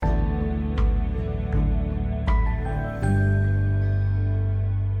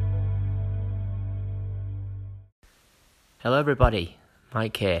Hello everybody,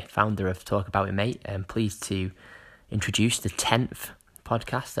 Mike here, founder of Talk About It Mate. I'm pleased to introduce the 10th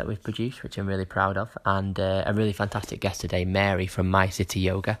podcast that we've produced, which I'm really proud of, and a really fantastic guest today, Mary from My City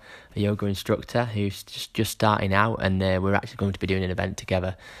Yoga, a yoga instructor who's just starting out, and we're actually going to be doing an event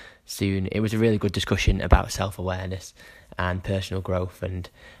together soon. It was a really good discussion about self-awareness and personal growth and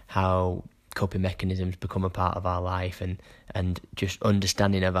how coping mechanisms become a part of our life, and just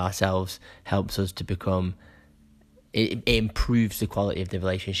understanding of ourselves helps us to become... It improves the quality of the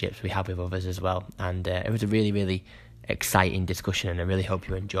relationships we have with others as well. And it was a really, really exciting discussion, and I really hope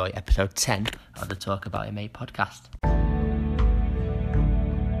you enjoy episode 10 of the Talk About It Mate podcast.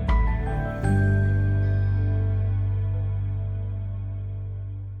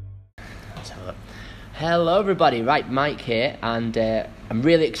 Hello everybody, right, Mike here, and I'm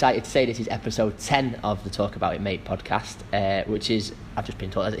really excited to say this is episode 10 of the Talk About It Mate podcast, which is, I've just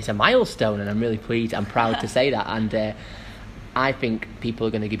been told, it's a milestone, and I'm really pleased and proud to say that, and I think people are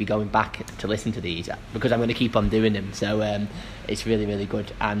going to be going back to listen to these because I'm going to keep on doing them, so it's really, really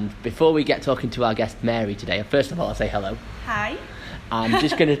good. And before we get talking to our guest Mary today, first of all I'll say hello. Hi. I'm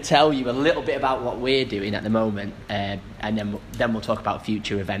just going to tell you a little bit about what we're doing at the moment, and then we'll talk about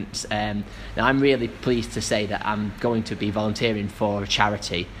future events. Now, I'm really pleased to say that I'm going to be volunteering for a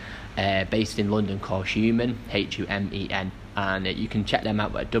charity based in London called Humen, Humen, and you can check them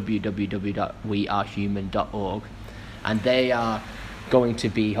out at www.wearehuman.org. And they are going to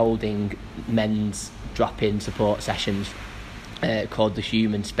be holding men's drop-in support sessions called the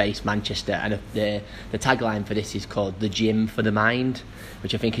Human Space Manchester, and the tagline for this is called The Gym for the Mind,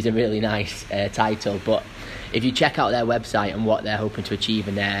 which I think is a really nice title. But if you check out their website and what they're hoping to achieve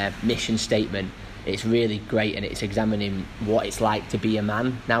in their mission statement, it's really great, and it's examining what it's like to be a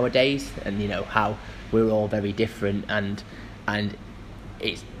man nowadays, and how we're all very different, and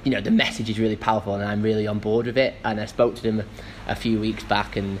it's the message is really powerful, and I'm really on board with it. And I spoke to them a few weeks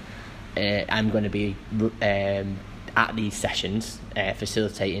back, and I'm going to be at these sessions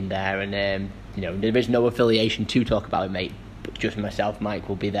facilitating there, and there is no affiliation to Talk About It Mate, but just myself, Mike,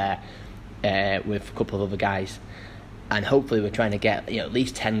 will be there with a couple of other guys, and hopefully we're trying to get at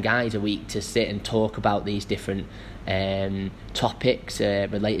least 10 guys a week to sit and talk about these different topics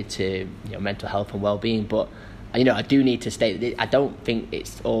related to mental health and well-being. But I do need to state that I don't think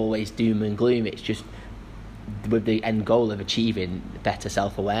it's always doom and gloom. It's just with the end goal of achieving better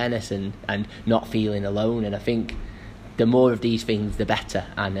self-awareness and not feeling alone. And I think the more of these things, the better.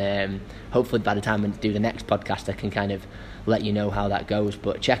 And hopefully by the time we do the next podcast, I can kind of let you know how that goes.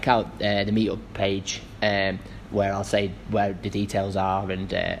 But check out the meetup page where I'll say where the details are,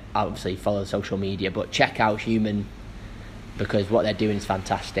 and obviously follow social media. But check out Humen, because what they're doing is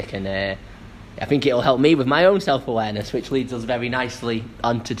fantastic, and I think it'll help me with my own self-awareness, which leads us very nicely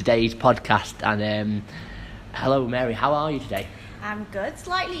onto today's podcast. And hello, Mary, how are you today? I'm good.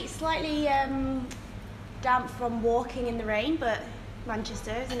 Slightly damp from walking in the rain, but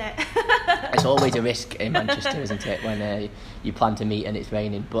Manchester, isn't it? It's always a risk in Manchester, isn't it, when you plan to meet and it's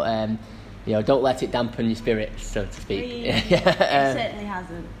raining. But don't let it dampen your spirits, so to speak. It certainly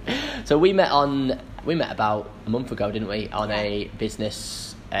hasn't. So we met about a month ago, didn't we, on a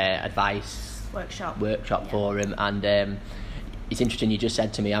business advice workshop forum, and it's interesting. You just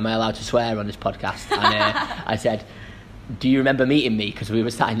said to me, "Am I allowed to swear on this podcast?" And I said, "Do you remember meeting me?" Because we were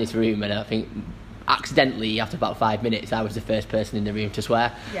sat in this room, and I think accidentally, after about 5 minutes, I was the first person in the room to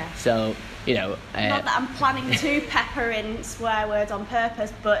swear. Yeah. So not that I'm planning to pepper in swear words on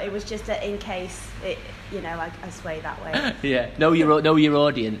purpose, but it was just that in case I sway that way. Yeah. Know your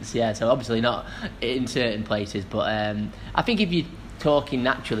audience. Yeah. So obviously not in certain places, but I think if you're talking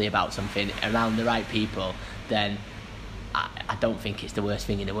naturally about something around the right people, then I don't think it's the worst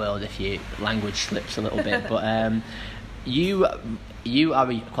thing in the world if your language slips a little bit. But you are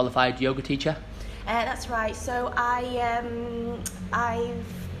a qualified yoga teacher? That's right. So I've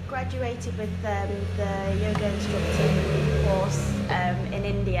graduated with the yoga instructor course in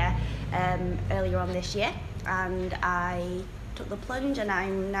India earlier on this year, and I took the plunge, and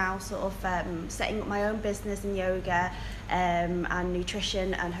I'm now sort of setting up my own business in yoga and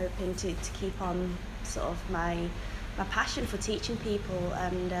nutrition, and hoping to keep on sort of my passion for teaching people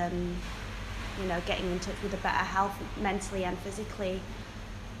and getting in touch with a better health mentally and physically.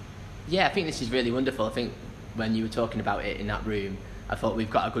 Yeah, I think this is really wonderful. I think when you were talking about it in that room, I thought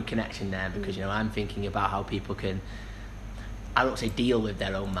we've got a good connection there, because I'm thinking about how people can, I don't say deal with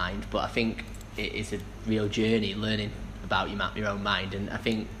their own mind, but I think it is a real journey learning about your own mind. And I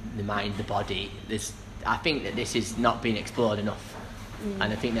think the mind, the body, I think that this is not being explored enough.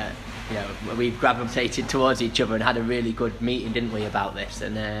 And I think that we've gravitated towards each other and had a really good meeting, didn't we, about this?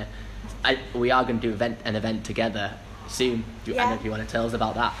 And we are going to do an event together soon. I don't know if you want to tell us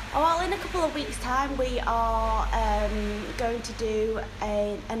about that. Oh, well, in a couple of weeks' time, we are going to do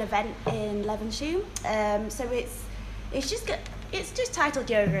an event in Levenshulme. So it's just titled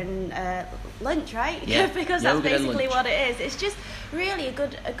Yoga and Lunch, right? Yeah. Because Yoga that's basically and lunch. what it is. It's just really a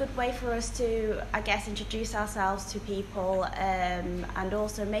good way for us to, I guess, introduce ourselves to people, and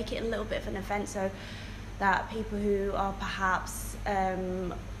also make it a little bit of an event so that people who are perhaps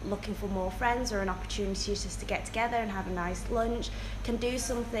looking for more friends or an opportunity just to get together and have a nice lunch can do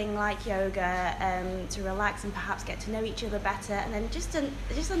something like yoga to relax and perhaps get to know each other better, and then just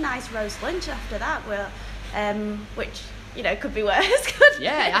a nice roast lunch after that, which could be worse.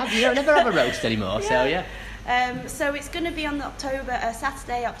 Never have a roast anymore. So yeah. So it's going to be on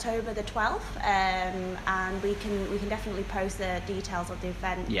Saturday, October the 12th, and we can definitely post the details of the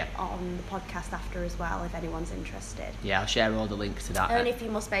event on the podcast after as well if anyone's interested. Yeah, I'll share all the links to that. Only a few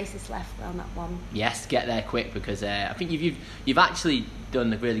more spaces left on that one. Yes, get there quick because I think you've actually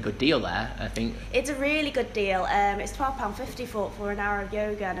done a really good deal there. I think it's a really good deal. It's £12.50 for an hour of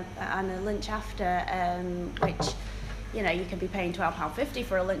yoga and a lunch after, which you can be paying £12.50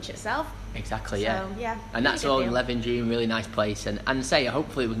 for a lunch itself. Exactly, so, yeah. And that's all in Levenshulme, really nice place. And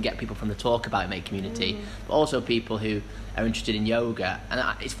hopefully we can get people from the Talk About It Mate community, but also people who are interested in yoga. And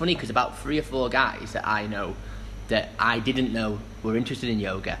it's funny because about 3 or 4 guys that I know that I didn't know were interested in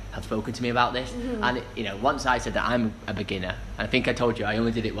yoga have spoken to me about this. And once I said that I'm a beginner, and I think I told you I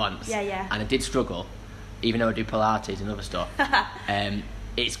only did it once, and I did struggle, even though I do Pilates and other stuff.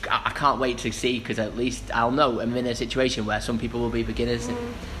 I can't wait to see, because at least I'll know I'm in a situation where some people will be beginners,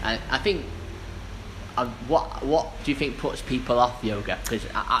 and I think what do you think puts people off yoga? Because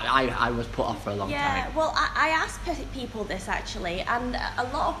I was put off for a long time. Yeah, well, I asked people this actually, and a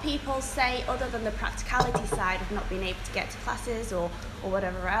lot of people say, other than the practicality side of not being able to get to classes or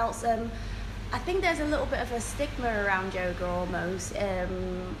whatever else, I think there's a little bit of a stigma around yoga almost,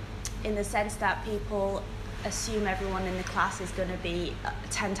 in the sense that people assume everyone in the class is going to be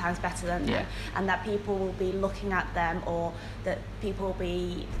 10 times better than them, and that people will be looking at them, or that people will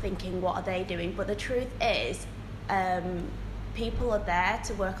be thinking, what are they doing? But the truth is, people are there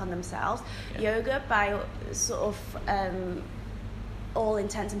to work on themselves. Yoga, by sort of all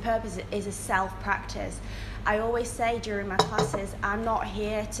intents and purposes, is a self-practice. I always say during my classes, I'm not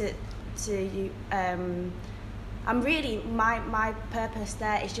here to I'm really, my purpose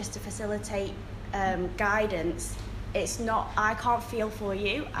there is just to facilitate guidance. It's not, I can't feel for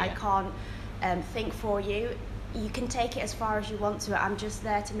you, I can't think for you. You can take it as far as you want to. I'm just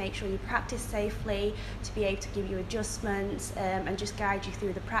there to make sure you practice safely, to be able to give you adjustments, and just guide you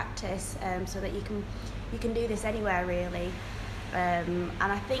through the practice, so that you can do this anywhere really. And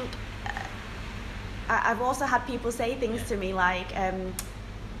I think I've also had people say things to me like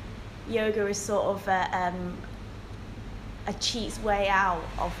yoga is sort of a cheat's way out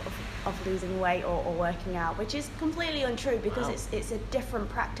of losing weight or working out, which is completely untrue, because it's a different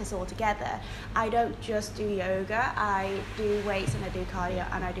practice altogether. I don't just do yoga, I do weights and I do cardio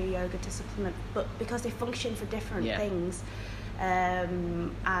and I do yoga to supplement, but because they function for different things.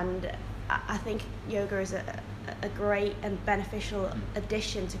 And I think yoga is a great and beneficial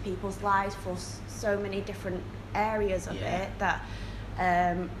addition to people's lives for so many different areas of it, that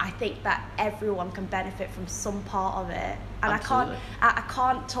I think that everyone can benefit from some part of it, and Absolutely. I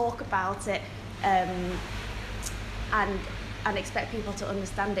can't talk about it and expect people to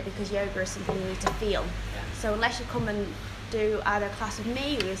understand it, because yoga is something you need to feel. So unless you come and do either a class with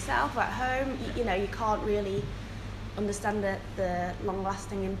me or yourself at home, you can't really understand the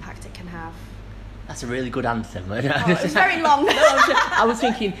long-lasting impact it can have. That's a really good answer. It was very long. I was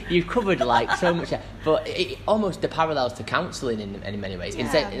thinking you've covered so much, but it almost the parallels to counselling in many ways.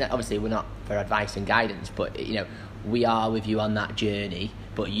 Obviously, we're not for advice and guidance, but we are with you on that journey.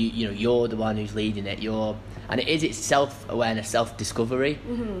 But you're the one who's leading it. And it's self-awareness, self-discovery.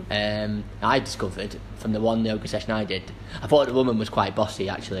 I discovered from the one yoga session I did, I thought the woman was quite bossy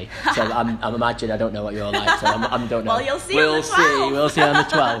actually. So I'm imagine I don't know what you're like. So I don't know. Well, you'll see. We'll see on the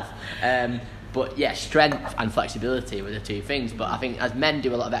 12th. But strength and flexibility were the two things. But I think as men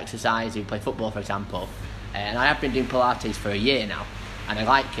do a lot of exercise, who play football, for example, and I have been doing Pilates for a year now, and I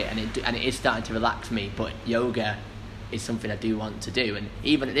like it, and it is starting to relax me. But yoga is something I do want to do, and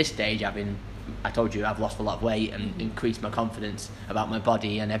even at this stage, I told you I've lost a lot of weight and increased my confidence about my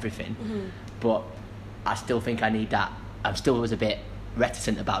body and everything. But I still think I need that. I still was a bit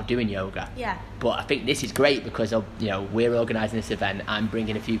reticent about doing yoga. But I think this is great because we're organising this event. I'm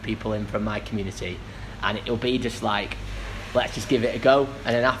bringing a few people in from my community, and it'll be just like, let's just give it a go,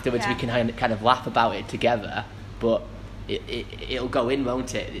 and then afterwards we can kind of laugh about it together. But it'll go in,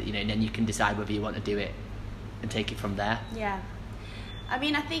 won't it? And then you can decide whether you want to do it take it from there. Yeah. I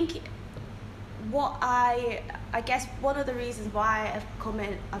mean, I think what I guess one of the reasons why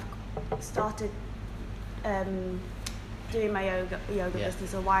I've started doing my yoga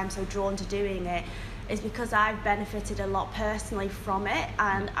business, or why I'm so drawn to doing it, is because I've benefited a lot personally from it,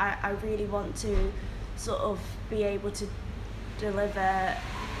 and I really want to sort of be able to deliver,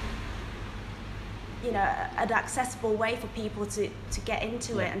 you know, an accessible way for people to get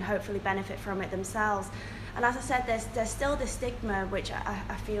into it and hopefully benefit from it themselves. And as I said, there's still this stigma which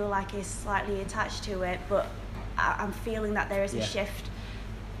I feel like is slightly attached to it, but I'm feeling that there is a shift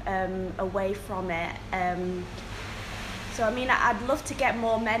away from it. So I mean, I'd love to get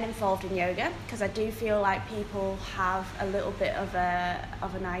more men involved in yoga, because I do feel like people have a little bit of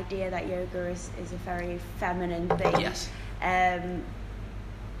an idea that yoga is a very feminine thing. Yes.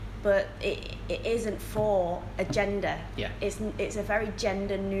 But it isn't for a gender. Yeah. It's a very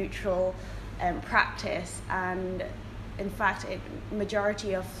gender neutral practice, and in fact,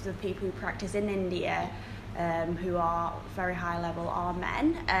 majority of the people who practice in India, who are very high level, are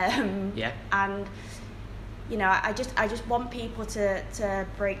men. And you know, I just want people to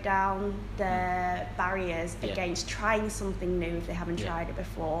break down the barriers against trying something new if they haven't tried it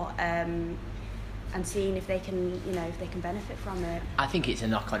before, and seeing if they can benefit from it. I think it's a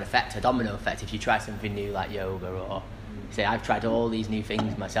knock-on effect, a domino effect. If you try something new like yoga, or say I've tried all these new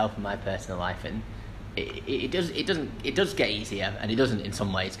things myself in my personal life, and it does get easier, and it doesn't in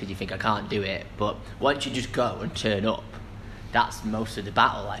some ways, because you think I can't do it. But once you just go and turn up, that's most of the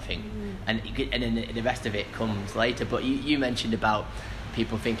battle, I think. And then the rest of it comes later. But you mentioned about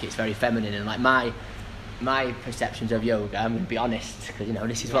people think it's very feminine, and like my perceptions of yoga, I'm going to be honest, because you know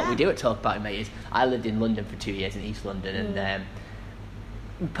this is what we do at Talk About It, mate, is I lived in London for 2 years, in East London,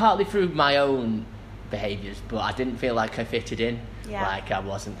 and partly through my own behaviours, but I didn't feel like I fitted in. Like I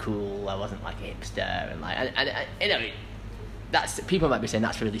wasn't cool, I wasn't like a hipster, and like and you know, that's, people might be saying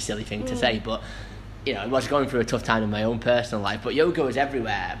that's a really silly thing to say, but you know, I was going through a tough time in my own personal life, but yoga was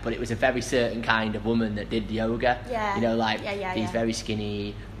everywhere. But it was a very certain kind of woman that did yoga. You know, like these very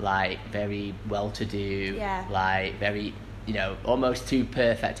skinny, like very well-to-do, like very, you know, almost too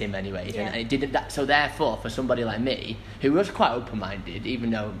perfect in many ways. And it didn't. So therefore, for somebody like me, who was quite open-minded, even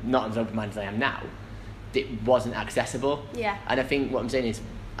though not as open-minded as I am now, it wasn't accessible. And I think what I'm saying is,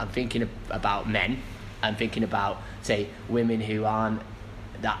 I'm thinking about men. I'm thinking about, say, women who aren't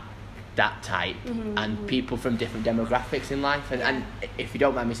that type, and people from different demographics in life, and if you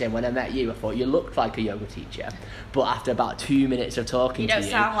don't mind me saying, when I met you, I thought you looked like a yoga teacher, but after about 2 minutes of talking to you,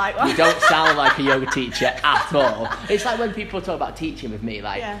 you don't sound like a yoga teacher at all. It's like when people talk about teaching with me,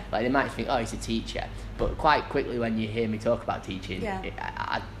 like they might think, oh, he's a teacher, but quite quickly when you hear me talk about teaching,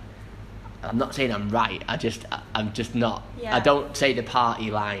 I'm not saying I'm right, I'm just not, I don't say the party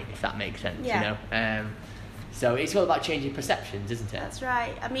line, if that makes sense, you know. So it's all about changing perceptions, isn't it? That's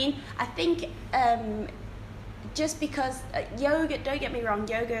right. I mean, I think just because yoga, don't get me wrong,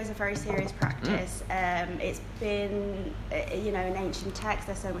 yoga is a very serious practice. It's been, you know, in ancient texts,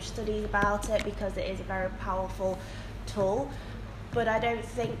 there's so much studies about it because it is a very powerful tool. But I don't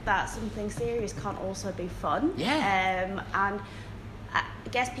think that something serious can't also be fun. And I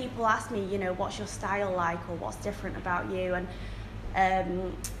guess people ask me, you know, what's your style like, or what's different about you?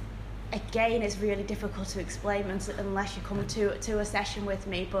 And again, it's really difficult to explain unless you come to a session with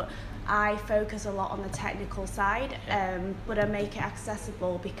me, but I focus a lot on the technical side, but I make it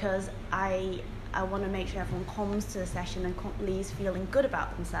accessible because I want to make sure everyone comes to the session and leaves feeling good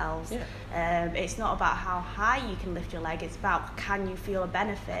about themselves. It's not about how high you can lift your leg, it's about can you feel a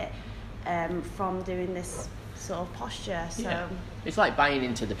benefit from doing this sort of posture. So it's like buying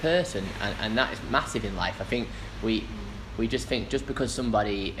into the person, and that is massive in life. I think we just think just because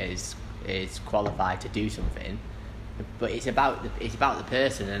somebody is qualified to do something, but it's about the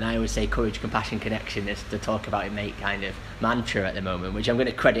person. And I always say courage, compassion, connection is the Talk About It Mate kind of mantra at the moment, which I'm going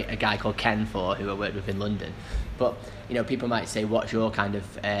to credit a guy called Ken for, who I worked with in London. But you know, people might say, what's your kind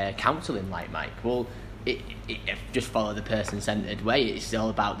of counselling like, Mike? Well, it just follow the person-centered way. It's all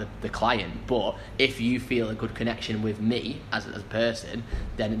about the client. But if you feel a good connection with me as a person,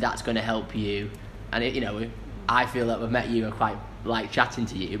 then that's going to help you. And you know, I feel that we've met you and quite like chatting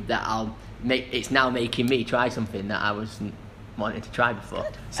to you, that it's now making me try something that I wasn't wanting to try before.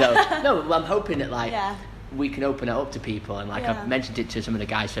 Good. So no, I'm hoping that we can open it up to people, and I've mentioned it to some of the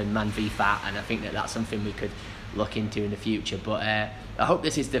guys from Man v Fat, and I think that that's something we could look into in the future. But I hope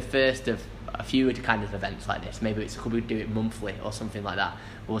this is the first of a few kind of events like this. Maybe could we do it monthly or something like that?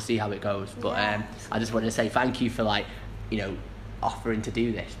 We'll see how it goes. But I just want to say thank you for offering to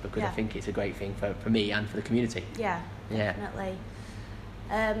do this, because I think it's a great thing for me and for the community. Definitely.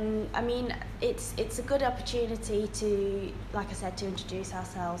 I mean, it's a good opportunity to, like I said, to introduce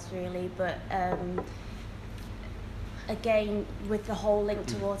ourselves really, but again, with the whole link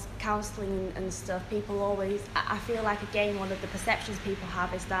towards counselling and stuff, people always, I feel like again one of the perceptions people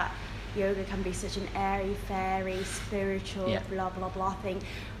have is that yoga can be such an airy, fairy, spiritual, blah blah blah thing,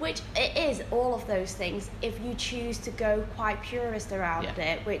 which it is all of those things if you choose to go quite purist around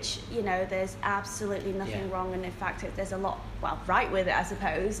it, which, you know, there's absolutely nothing wrong, and in fact there's a lot right with it, I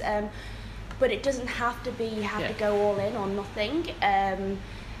suppose, but it doesn't have to be you have to go all in or nothing, and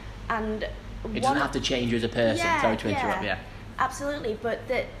it doesn't have to change you as a person. Sorry to interrupt. Absolutely, but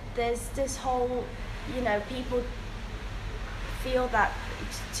there's this whole, you know, people feel that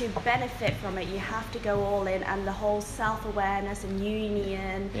to benefit from it you have to go all in, and the whole self-awareness and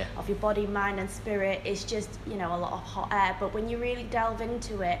union of your body, mind and spirit is just, you know, a lot of hot air. But when you really delve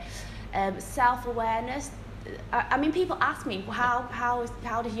into it, self-awareness, I mean, people ask me, how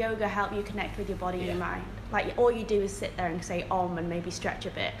does yoga help you connect with your body and your mind? Like, all you do is sit there and say Om and maybe stretch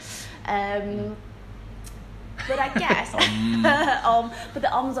a bit. But I guess but the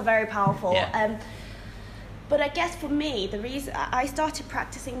Oms are very powerful. But I guess for me, the reason I started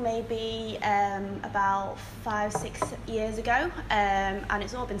practicing maybe about 5-6 years ago, and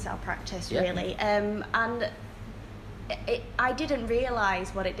it's all been self-practice really, and I didn't realise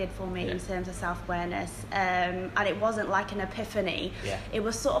what it did for me in terms of self-awareness, and it wasn't like an epiphany. It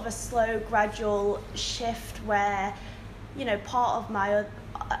was sort of a slow, gradual shift where, you know, part of my,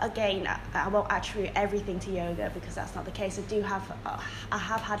 again, I won't attribute everything to yoga because that's not the case. I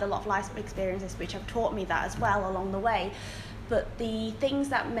have had a lot of life experiences which have taught me that as well along the way, but the things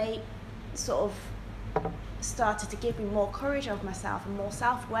that sort of started to give me more courage of myself and more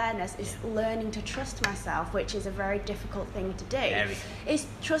self-awareness is learning to trust myself, which is a very difficult thing to do. It's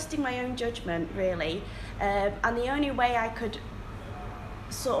trusting my own judgment really, and the only way I could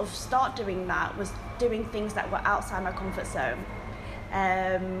sort of start doing that was doing things that were outside my comfort zone.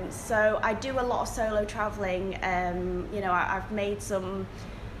 So I do a lot of solo traveling. You know, I've made some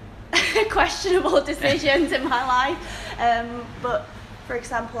questionable decisions in my life, but for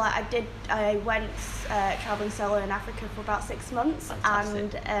example, I went traveling solo in Africa for about 6 months.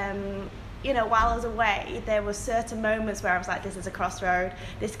 Fantastic. And you know, while I was away, there were certain moments where I was like, this is a crossroad,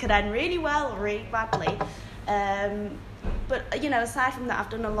 this could end really well or really badly. But you know, aside from that, I've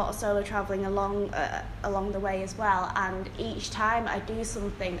done a lot of solo traveling along the way as well, and each time I do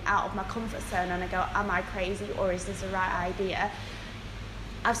something out of my comfort zone and I go, am I crazy or is this the right idea?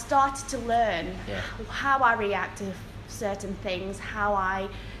 I've started to learn how I react to certain things, how I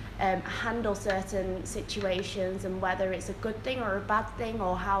handle certain situations, and whether it's a good thing or a bad thing,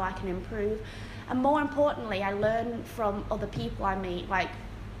 or how I can improve. And more importantly, I learn from other people I meet. Like,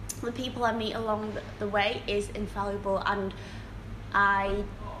 the people I meet along the way is infallible, and I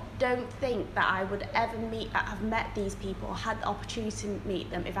don't think that I would ever have met these people or had the opportunity to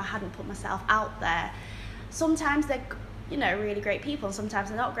meet them if I hadn't put myself out there. Sometimes they're, you know, really great people, and sometimes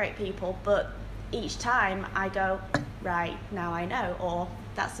they're not great people, but each time I go, right, now I know, or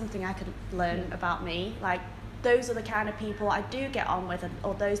that's something I could learn about me. Like, those are the kind of people I do get on with,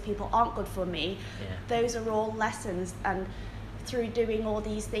 or those people aren't good for me. Those are all lessons, and through doing all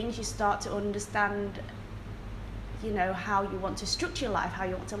these things you start to understand, you know, how you want to structure your life, how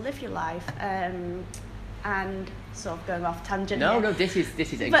you want to live your life, and sort of going off tangent. No, this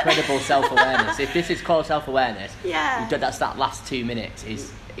is incredible self-awareness. If this is called self-awareness, that's that last 2 minutes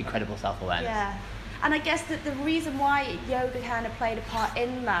is incredible self-awareness. And I guess that the reason why yoga kind of played a part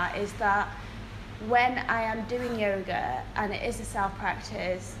in that is that when I am doing yoga, and it is a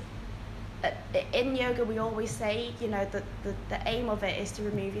self-practice, in yoga we always say, you know, that the aim of it is to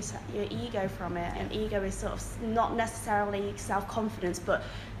remove your ego from it, and ego is sort of not necessarily self-confidence, but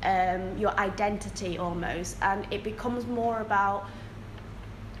your identity almost, and it becomes more about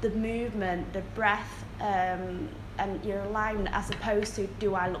the movement, the breath, and your alignment, as opposed to,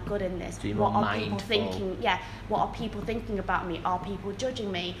 do I look good in this? What are people thinking? What are people thinking about me? Are people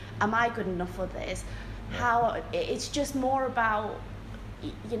judging me? Am I good enough for this? It's just more about,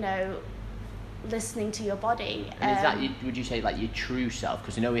 you know, listening to your body. And is that, would you say, like, your true self?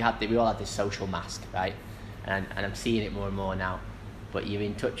 Because, you know, we all have this social mask, right? And I'm seeing it more and more now. But you're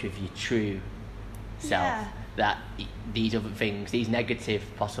in touch with your true self. That these other things, these negative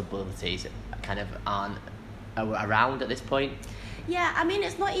possibilities, kind of aren't around at this point. I mean,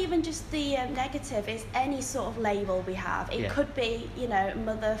 it's not even just the negative, it's any sort of label we have. It could be, you know,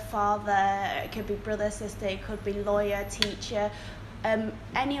 mother, father, it could be brother, sister, it could be lawyer, teacher,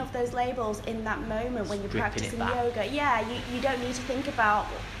 any of those labels in that moment when you're practicing yoga. You don't need to think about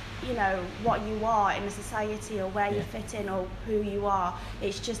you know, what you are in a society or where you fit in or who you are.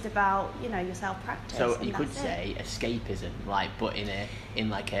 It's just about, you know, your self-practice. So you could say escapism, like, but in a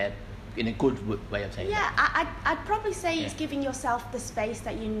good way of saying yeah, that. I'd probably say it's giving yourself the space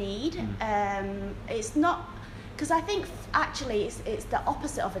that you need. It's not, because I think actually it's the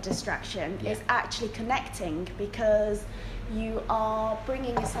opposite of a distraction. Yeah. It's actually connecting, because you are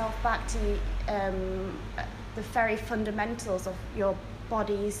bringing yourself back to the very fundamentals of your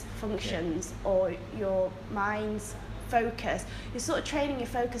body's functions or your mind's focus. You're sort of training your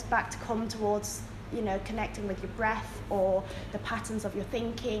focus back to come towards, you know, connecting with your breath or the patterns of your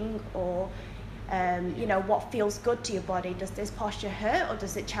thinking, or you know, what feels good to your body. Does this posture hurt or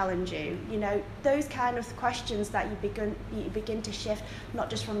does it challenge you? You know, those kind of questions that you begin to shift, not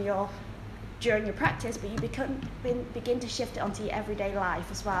just from during your practice, but you begin to shift it onto your everyday life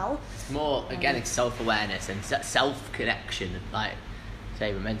as well. It's more, again, it's self-awareness and self-connection. Like,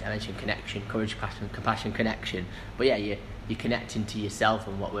 say, I mentioned connection, courage, compassion, connection. But yeah, you're connecting to yourself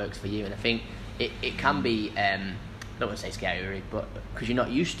and what works for you. And I think it can be, I don't want to say scary, but because you're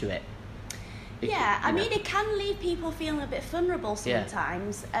not used to it. I mean, it can leave people feeling a bit vulnerable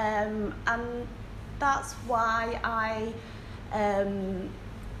sometimes. And that's why I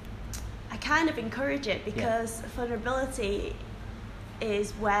kind of encourage it, because vulnerability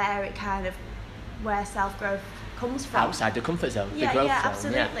is where where self-growth comes from. Outside the comfort zone, the growth zone.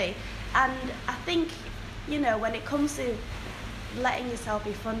 Absolutely. Yeah. And I think, you know, when it comes to letting yourself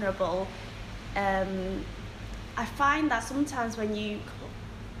be vulnerable, I find that sometimes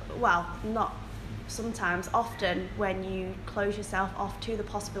often when you close yourself off to the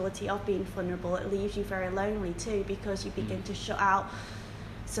possibility of being vulnerable, it leaves you very lonely too, because you begin to shut out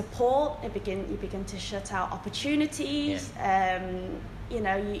support, you begin to shut out opportunities. You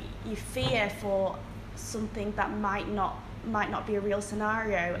know, you fear for something that might not be a real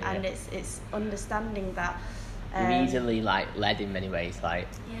scenario, and it's understanding that you're easily like led in many ways, like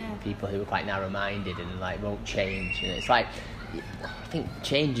people who are quite narrow-minded and like won't change, and it's like, I think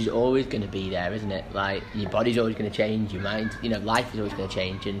change is always going to be there, isn't it? Like, your body's always going to change, your mind, you know, life is always going to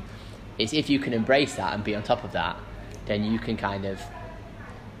change, and it's if you can embrace that and be on top of that, then you can kind of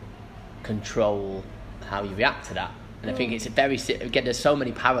control how you react to that. And I think it's again, there's so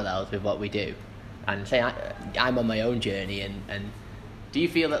many parallels with what we do. And say I'm on my own journey, and do you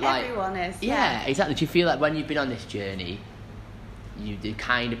feel that, like, everyone is? Yeah, exactly. Do you feel like when you've been on this journey, the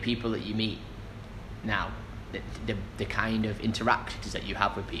kind of people that you meet now, the kind of interactions that you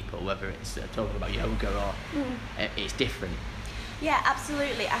have with people, whether it's talking about yoga or it's different? Yeah,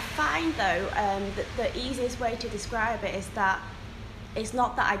 absolutely. I find though that the easiest way to describe it is that it's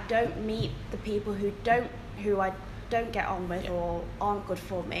not that I don't meet the people who I don't get on with or aren't good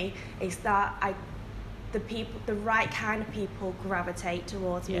for me. It's that the right kind of people gravitate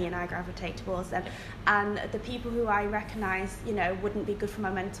towards me, and I gravitate towards them. And the people who I recognise, you know, wouldn't be good for my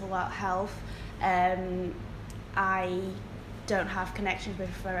mental health, I don't have connections with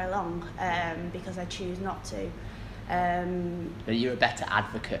for very long, because I choose not to. But you're a better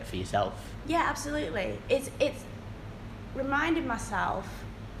advocate for yourself. Yeah, absolutely. It's reminding myself,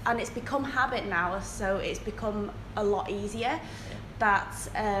 and it's become habit now, so it's become a lot easier, that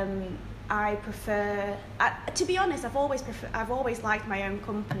I prefer, to be honest, I've always liked my own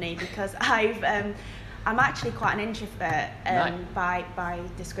company, because I'm actually quite an introvert by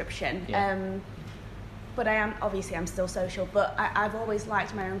description. But I'm still social, but I've always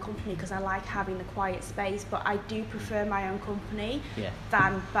liked my own company because I like having the quiet space, but I do prefer my own company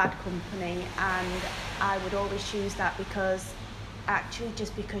than bad company, and I would always choose that, because actually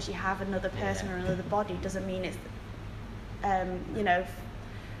just because you have another person or another body doesn't mean it's you know,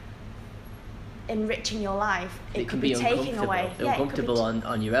 enriching your life. It could be taking away. Uncomfortable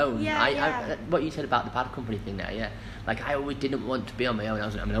on your own. I what you said about the bad company thing there, like, I always didn't want to be on my own.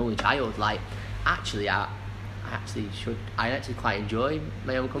 I'm an only child. Like, actually, I actually quite enjoy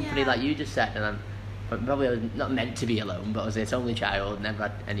my own company, like you just said, and I'm probably not meant to be alone, but I was its only child, never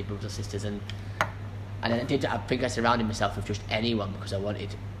had any brothers or sisters, and I think I surrounded myself with just anyone because I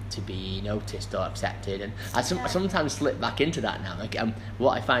wanted to be noticed or accepted, and I sometimes slip back into that now. Like,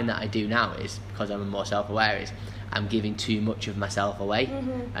 what I find that I do now is, because I'm more self-aware, is I'm giving too much of myself away,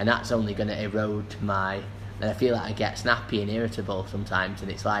 and that's only going to erode and I feel like I get snappy and irritable sometimes, and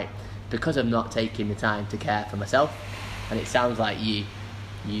it's like, because I'm not taking the time to care for myself. And it sounds like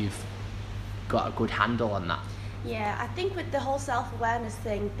you've got a good handle on that. Yeah, I think with the whole self-awareness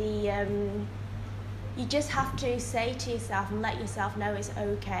thing, you just have to say to yourself and let yourself know it's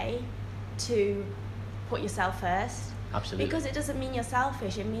okay to put yourself first. Absolutely. Because it doesn't mean you're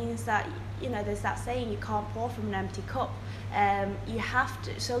selfish. It means that, you know, there's that saying, you can't pour from an empty cup. You have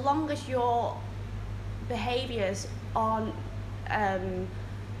to, so long as your behaviours aren't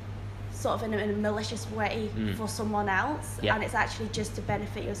sort of in a malicious way for someone else, and it's actually just to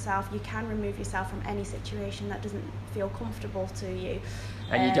benefit yourself, you can remove yourself from any situation that doesn't feel comfortable to you.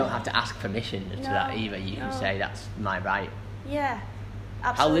 And you don't have to ask permission to that either. You can say, that's my right. Yeah,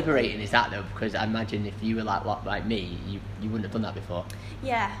 absolutely. How liberating is that though? Because I imagine if you were like me, you wouldn't have done that before.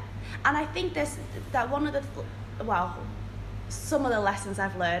 Yeah, and I think there's that one of the some of the lessons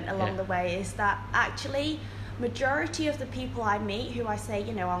I've learned along the way is that actually majority of the people I meet who I say,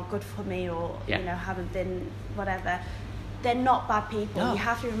 you know, aren't good for me or you know, haven't been whatever, they're not bad people. No. You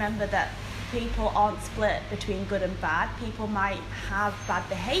have to remember that people aren't split between good and bad. People might have bad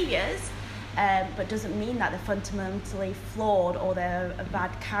behaviours, but doesn't mean that they're fundamentally flawed or they're a bad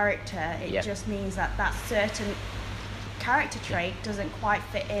character. It just means that that certain character trait doesn't quite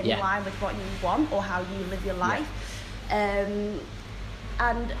fit in line with what you want or how you live your life.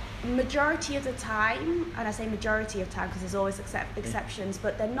 And majority of the time, and I say majority of time because there's always exceptions,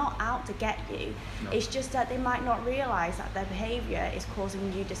 but they're not out to get you. No. It's just that they might not realise that their behaviour is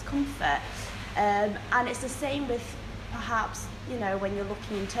causing you discomfort. And it's the same with perhaps, you know, when you're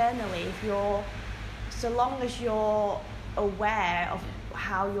looking internally, so long as you're aware of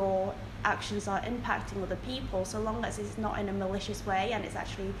how your actions are impacting other people, so long as it's not in a malicious way and it's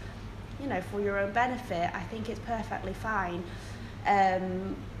actually, you know, for your own benefit, I think it's perfectly fine.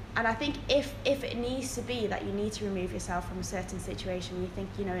 And I think if it needs to be that you need to remove yourself from a certain situation, you think,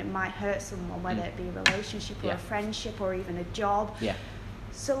 you know, it might hurt someone, whether it be a relationship or a friendship or even a job,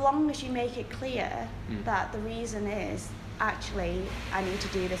 so long as you make it clear that the reason is, actually, I need to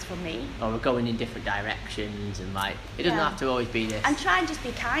do this for me. Or we're going in different directions, and like, it doesn't have to always be this. And try and just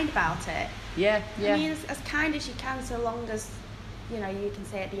be kind about it. Yeah. I mean, as kind as you can, so long as, you know, you can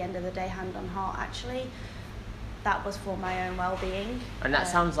say at the end of the day, hand on heart, actually, that was for my own well-being. And that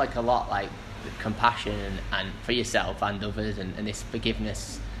sounds like a lot like compassion and for yourself and others, and this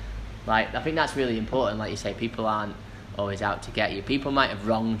forgiveness. Like, I think that's really important. Like you say, people aren't always out to get you. People might have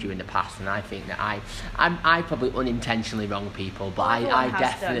wronged you in the past, and I think that I probably unintentionally wrong people, but I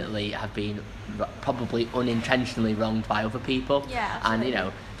definitely have been probably unintentionally wronged by other people. Yeah, absolutely. And, you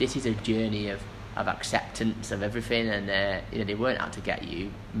know, this is a journey of acceptance of everything, and you know, they weren't out to get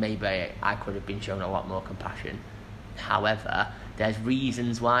you. Maybe I could have been shown a lot more compassion. However, there's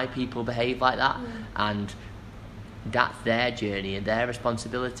reasons why people behave like that, and that's their journey and their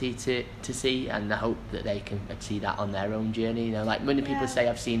responsibility to see, and I hope that they can see that on their own journey. You know, like when people say,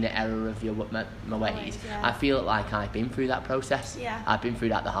 I've seen the error of my ways, I feel like I've been through that process. I've been through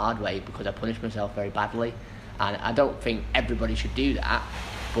that the hard way because I punished myself very badly, and I don't think everybody should do that,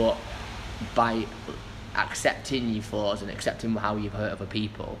 but by accepting your flaws and accepting how you've hurt other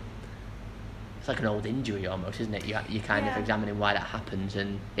people, it's like an old injury almost, isn't it? You're kind of examining why that happens,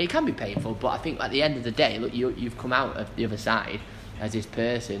 and it can be painful, but I think at the end of the day, look, you've come out of the other side as this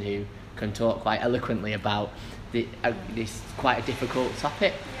person who can talk quite eloquently about this quite a difficult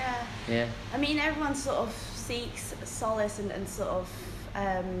topic. Yeah. I mean, everyone sort of seeks solace and sort of,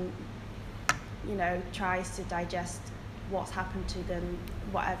 you know, tries to digest what's happened to them,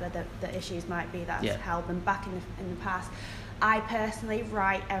 whatever the issues might be that's held them back in the past. I personally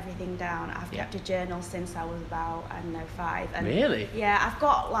write everything down. I've kept a journal since I was about, 5. And really? Yeah, I've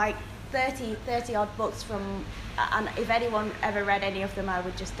got like 30 odd books from, and if anyone ever read any of them, I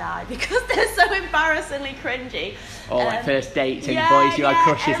would just die because they're so embarrassingly cringy. Or like first dates and boys you had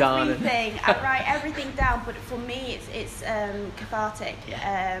crushes on. Everything. I write everything down, but for me it's cathartic.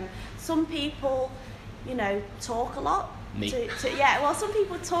 Some people, you know, talk a lot. Me. Some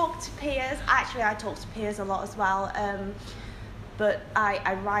people talk to peers. Actually, I talk to peers a lot as well. But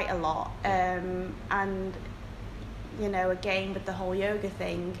I write a lot. And, you know, again, with the whole yoga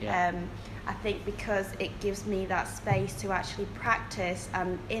thing, I think because it gives me that space to actually practice.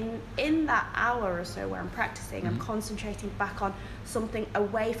 And in that hour or so where I'm practicing, I'm concentrating back on something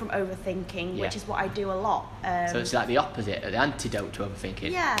away from overthinking, which is what I do a lot. So it's like the opposite, the antidote to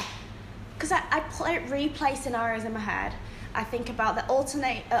overthinking. Yeah. Because I replay scenarios in my head. I think about the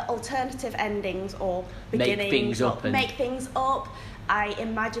alternative endings or beginnings. Make things up. I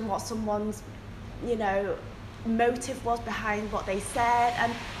imagine what someone's, you know, motive was behind what they said.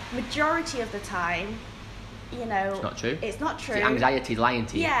 And majority of the time, you know, it's not true. The anxiety's lying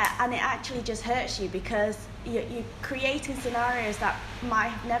to you. Yeah, and it actually just hurts you because you're creating scenarios that might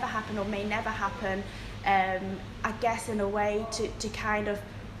have never happened or may never happen. I guess in a way to kind of,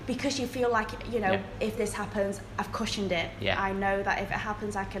 because you feel like, you know, if this happens, I've cushioned it. I know that if it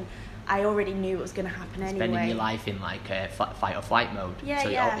happens, I can I already knew it was going to happen anyway. Spending your life in like fight or flight mode, Yeah, so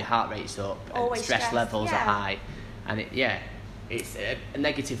yeah. your heart rate's up, Always stress stressed, levels yeah. are high, and it's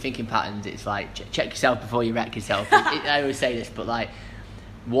negative thinking patterns. It's like check yourself before you wreck yourself. I always say this, but like,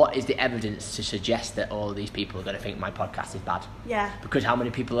 what is the evidence to suggest that all these people are going to think my podcast is bad? Yeah. Because how many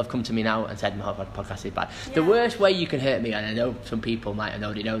people have come to me now and said my podcast is bad? Yeah. The worst way you can hurt me, and I know some people might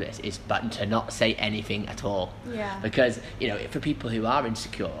already know this, is but to not say anything at all. Yeah. Because, you know, for people who are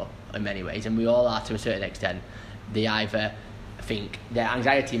insecure in many ways, and we all are to a certain extent, they either think their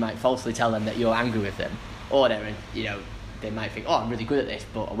anxiety might falsely tell them that you're angry with them, or they're, you know, they might think, oh, I'm really good at this,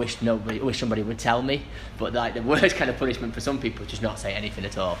 but I wish somebody would tell me. But like the worst kind of punishment for some people is just not say anything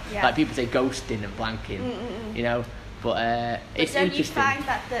at all. Yeah. Like people say ghosting and blanking, you know. But it's don't interesting. you find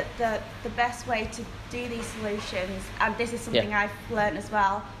that the best way to do these solutions, and this is something I've learned as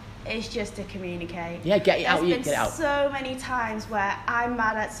well, is just to communicate. Yeah, get it out. There's Get it out. been so many times where I'm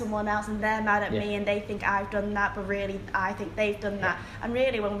mad at someone else and they're mad at Yeah. me, and they think I've done that, but really I think they've done that. And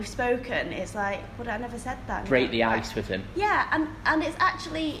really, when we've spoken, it's like, but I never said that. Break the Like, ice with them. Yeah, and it's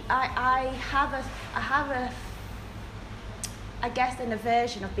actually I have a I guess an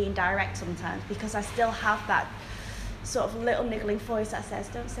aversion of being direct sometimes, because I still have that sort of little niggling voice that says,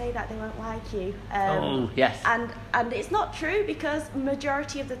 don't say that, they won't like you. Oh, yes. And it's not true, because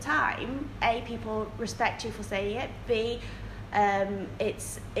majority of the time, A, people respect you for saying it, B,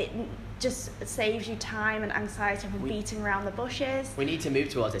 it just saves you time and anxiety from beating around the bushes. We need to move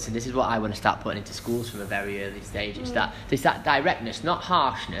towards this, and this is what I want to start putting into schools from a very early stage. It's that directness, not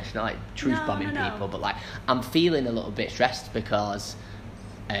harshness, not like truth bombing people, but like, I'm feeling a little bit stressed because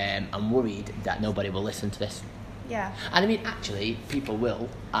I'm worried that nobody will listen to this. Yeah. And I mean, actually, people will,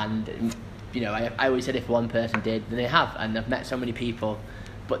 and you know, I always said if one person did, then they have, and I've met so many people,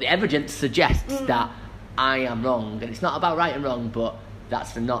 but the evidence suggests that I am wrong, and it's not about right and wrong, but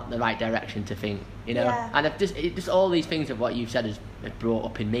that's not the right direction to think, you know. Yeah. And just all these things of what you've said has brought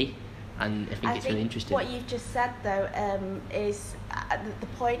up in me, and I think it's really interesting. What you've just said though is the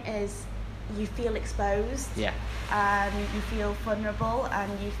point is you feel exposed, and you feel vulnerable, and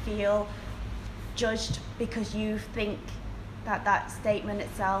you feel judged because you think that statement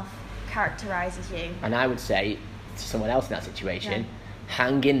itself characterises you. And I would say to someone else in that situation,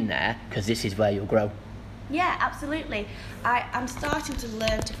 hang in there, because this is where you'll grow. Yeah, absolutely. I'm starting to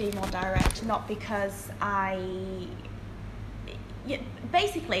learn to be more direct, not because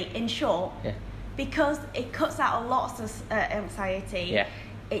basically, in short, because it cuts out a lot of anxiety. Yeah.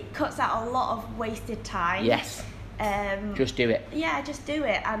 It cuts out a lot of wasted time. Yes. Just do it. Yeah, just do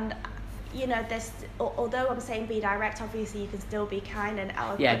it. And you know, although I'm saying be direct, obviously you can still be kind and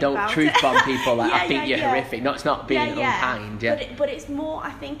eloquent. Yeah, don't about truth it. bomb people. Like, I think you're horrific. No, it's not being unkind. Yeah. But it's more,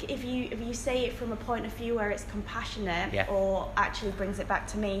 I think, if you say it from a point of view where it's compassionate, or actually brings it back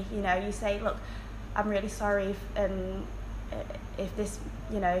to me. You know, you say, look, I'm really sorry if this,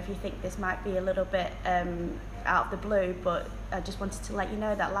 you know, if you think this might be a little bit out of the blue, but I just wanted to let you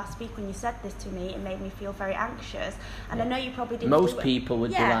know that last week when you said this to me, it made me feel very anxious, and I know you probably didn't. Most people would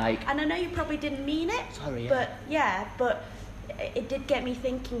be like, and I know you probably didn't mean it. Sorry. But it did get me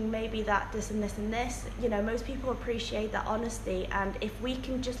thinking maybe that this and this and this. You know, most people appreciate that honesty, and if we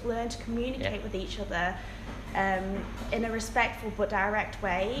can just learn to communicate with each other in a respectful but direct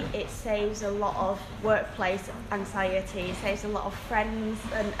way, it saves a lot of workplace anxiety, it saves a lot of friends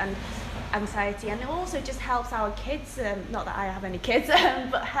and anxiety, and it also just helps our kids, not that I have any kids,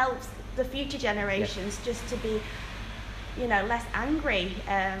 but helps the future generations just to be, you know, less angry.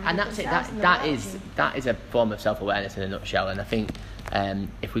 And that's it. That is a form of self-awareness in a nutshell. And I think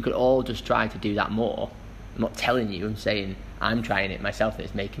if we could all just try to do that more, I'm not telling you, I'm saying I'm trying it myself and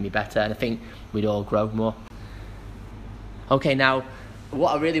it's making me better, and I think we'd all grow more. Okay, now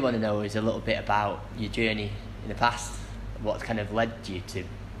what I really want to know is a little bit about your journey in the past. What kind of led you to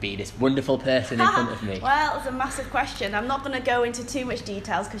be this wonderful person in front of me? Well, it's a massive question. I'm not going to go into too much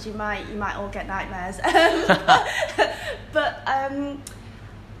details because you might all get nightmares. But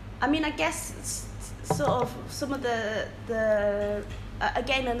I mean, I guess sort of some of the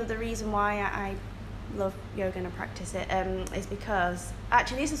again, another reason why I love yoga and I practice it is because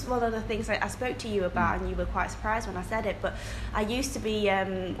actually this is one of the things I spoke to you about, and you were quite surprised when I said it, but I used to be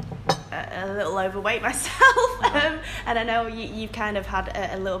a little overweight myself, and I know you've kind of had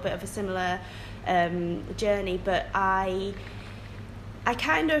a little bit of a similar journey, but I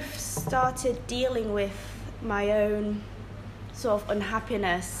kind of started dealing with my own sort of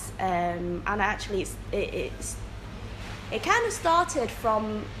unhappiness, and actually it kind of started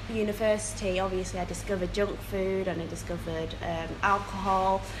from university. Obviously, I discovered junk food and I discovered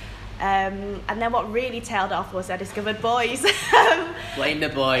alcohol, And then what really tailed off was I discovered boys. Blame the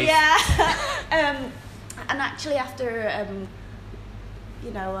boys. Yeah. And actually after,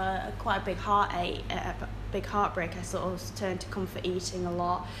 quite a big heartbreak, I sort of turned to comfort eating a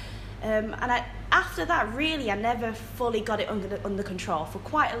lot. After that, really, I never fully got it under control for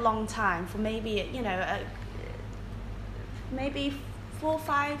quite a long time, for maybe, maybe 4,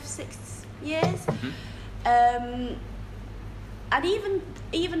 5, 6 years. Mm-hmm. And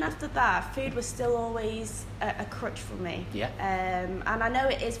even after that, food was still always a crutch for me. Yeah. And I know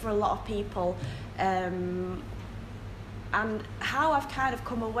it is for a lot of people. And how I've kind of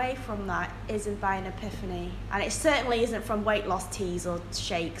come away from that isn't by an epiphany. And it certainly isn't from weight loss teas or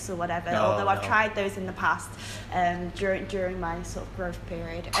shakes or whatever, although I've tried those in the past during my sort of growth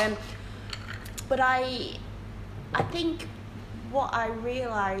period. But I think what I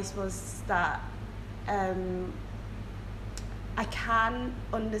realised was that I can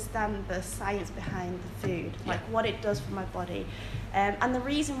understand the science behind the food, like what it does for my body. And the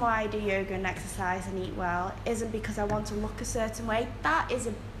reason why I do yoga and exercise and eat well isn't because I want to look a certain way. That is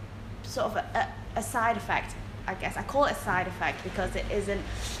a sort of a side effect, I guess. I call it a side effect because it isn't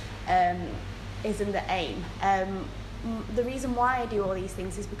the aim. The reason why I do all these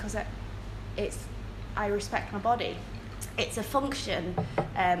things is because I respect my body. It's a function.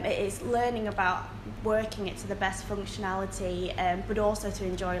 It is learning about working it to the best functionality, but also to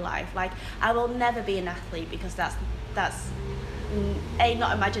enjoy life. Like, I will never be an athlete because that's A,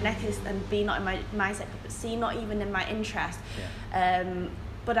 not in my genetics, and B, not in my mindset, but C, not even in my interest.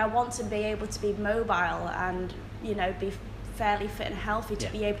 But I want to be able to be mobile and, be fairly fit and healthy to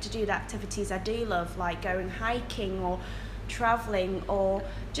be able to do the activities I do love, like going hiking or traveling, or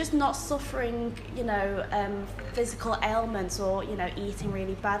just not suffering, physical ailments, or, eating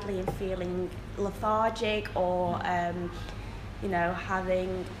really badly and feeling lethargic, or,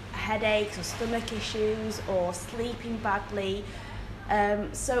 having headaches or stomach issues or sleeping badly.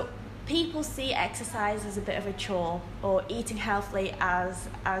 So people see exercise as a bit of a chore, or eating healthily as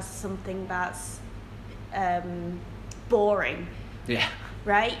something that's boring. Yeah.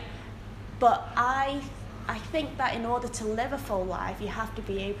 Right? But I think that in order to live a full life, you have to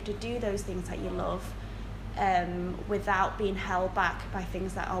be able to do those things that you love, without being held back by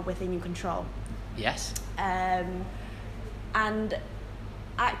things that are within your control. Yes. And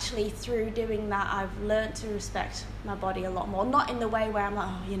actually, through doing that, I've learned to respect my body a lot more. Not in the way where I'm like,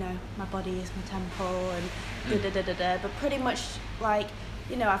 my body is my temple and but pretty much like,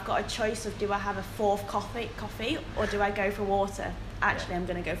 I've got a choice of, do I have a fourth coffee or do I go for water? Actually, I'm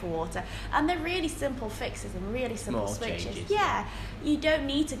going to go for water. And they're really simple fixes and really simple Small switches. changes. Yeah, you don't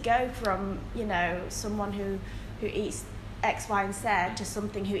need to go from, someone who eats X, Y, and Z to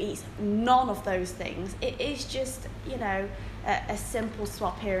something who eats none of those things. It is just, a simple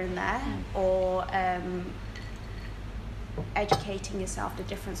swap here and there, or educating yourself the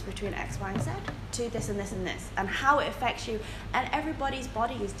difference between X, Y, and Z to this and this and this, and how it affects you. And everybody's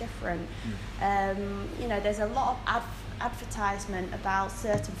body is different. There's a lot of advertisement about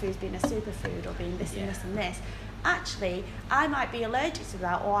certain foods being a superfood or being this and this and this. Actually, I might be allergic to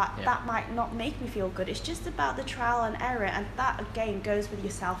that, or that might not make me feel good. It's just about the trial and error, and that again goes with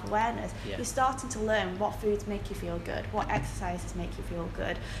your self-awareness. You're starting to learn what foods make you feel good, what exercises make you feel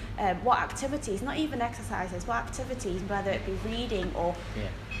good, what activities, not even exercises, what activities, whether it be reading or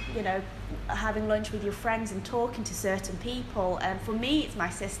having lunch with your friends and talking to certain people. And for me, it's my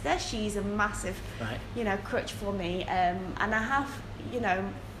sister. She's a massive crutch for me, and I have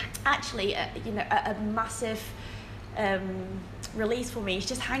actually a massive release for me is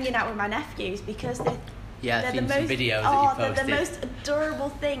just hanging out with my nephews, because they're the most videos that you posted. They're the most adorable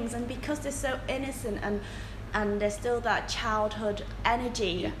things, and because they're so innocent and there's still that childhood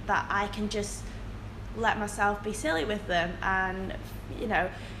energy that I can just let myself be silly with them, and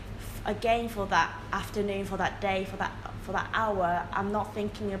again, for that afternoon, for that day, for that hour, I'm not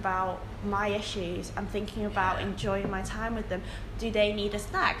thinking about my issues. I'm thinking about enjoying my time with them. Do they need a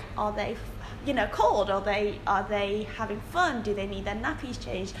snack? Are they cold? Are they having fun? Do they need their nappies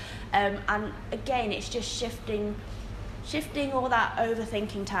changed? And again, it's just shifting all that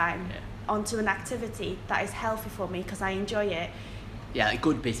overthinking time onto an activity that is healthy for me because I enjoy it. Yeah, a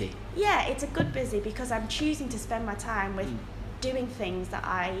good busy. Yeah, it's a good busy because I'm choosing to spend my time with doing things that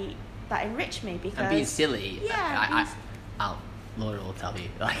enrich me. Because and being silly. Yeah. Laura will tell you,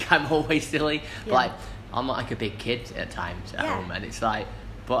 like, I'm always silly. But, like, I'm not like a big kid at times at home, and it's like,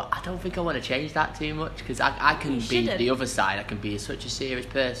 but I don't think I want to change that too much, because I can be the other side. I can be such a serious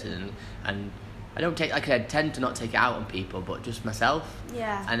person and I don't take, like I said, tend to not take it out on people, but just myself.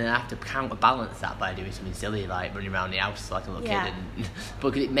 Yeah. And then I have to counterbalance that by doing something silly, like running around the house like a little kid. And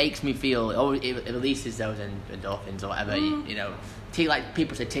because it makes me feel, it releases those endorphins or whatever. You know, like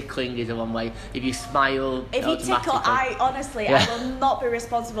people say, tickling is the one way. If you smile, if you tickle, I will not be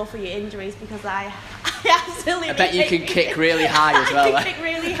responsible for your injuries because I absolutely. I bet you can kick really high as well. I can kick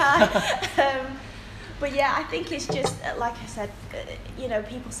really high. But yeah, I think it's just, like I said, you know,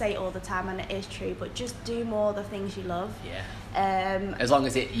 people say it all the time and it is true, but just do more of the things you love. Yeah. As long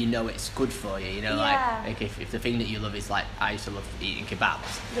as you know it's good for you, you know, like if the thing that you love is like, I used to love eating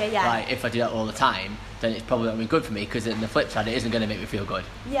kebabs. Yeah. Like, if I do that all the time, then it's probably not going to be good for me, because on the flip side, it isn't going to make me feel good.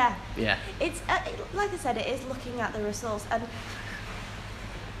 Yeah. Yeah. It's, like I said, it is looking at the results. And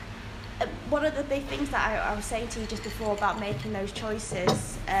one of the big things that I was saying to you just before about making those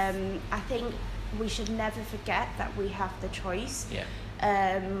choices, I think we should never forget that we have the choice. Yeah.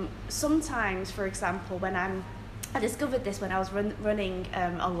 Sometimes, for example, I discovered this when I was running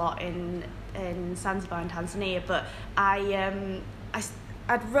a lot in Zanzibar in Tanzania, but I'd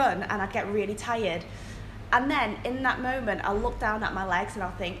run and I'd get really tired, and then in that moment I'll look down at my legs and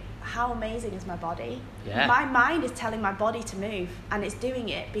I'll think, how amazing is my body? Yeah. My mind is telling my body to move, and it's doing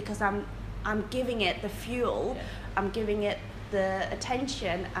it because I'm giving it the fuel. Yeah. I'm giving it the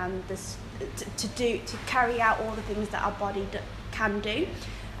attention and this to carry out all the things that our body can do.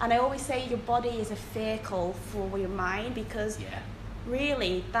 And I always say your body is a vehicle for your mind, because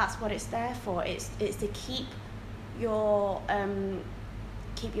really that's what it's there for. It's to keep your mind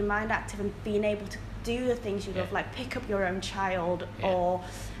active and being able to do the things you love, like pick up your own child or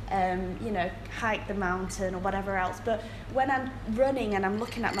you know, hike the mountain or whatever else. But when I'm running and I'm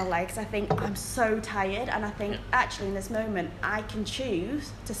looking at my legs, I think I'm so tired, and I think actually in this moment I can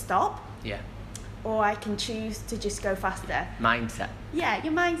choose to stop. Yeah. Or I can choose to just go faster. Mindset. Yeah,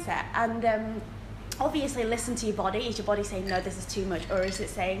 your mindset. And obviously listen to your body. Is your body saying, no, this is too much? Or is it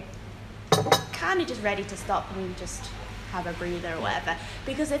saying, kind of just ready to stop and just have a breather or whatever?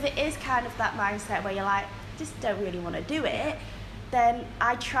 Because if it is kind of that mindset where you're like, just don't really want to do it, then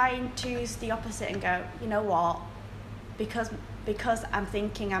I try and choose the opposite and go, you know what? Because I'm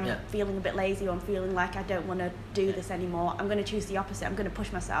thinking I'm feeling a bit lazy, or I'm feeling like I don't want to do this anymore, I'm going to choose the opposite. I'm going to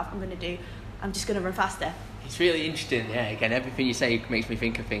push myself. I'm just going to run faster. It's really interesting. Yeah, again, everything you say makes me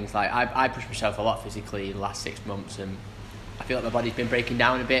think of things like I push myself a lot physically in the last 6 months, and I feel like my body's been breaking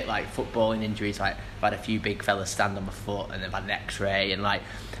down a bit, like footballing injuries. Like I've had a few big fellas stand on my foot, and I've had an x-ray, and like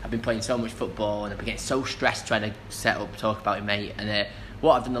I've been playing so much football, and I've been getting so stressed trying to talk about it, mate. And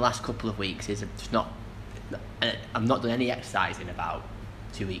what I've done the last couple of weeks is I've not done any exercise in about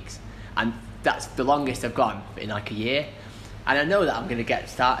 2 weeks, and that's the longest I've gone in like a year. And I know that I'm going to get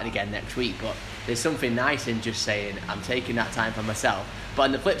started again next week, but there's something nice in just saying I'm taking that time for myself. But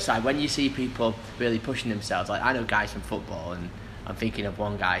on the flip side, when you see people really pushing themselves, like I know guys from football, and I'm thinking of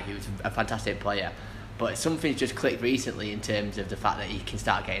one guy who's a fantastic player, but something's just clicked recently in terms of the fact that he can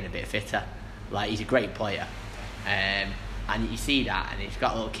start getting a bit fitter. Like, he's a great player, and you see that, and he's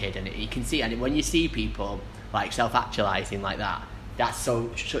got a little kid, and you can see, and when you see people like self-actualizing like that, that's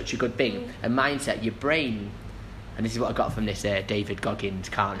such a good thing. And mindset, your brain. And this is what I got from this David Goggins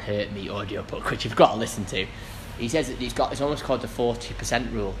Can't Hurt Me audiobook, which you've got to listen to. He says that it's almost called the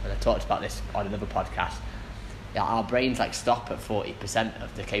 40% rule, and I talked about this on another podcast. Yeah, our brains like stop at 40%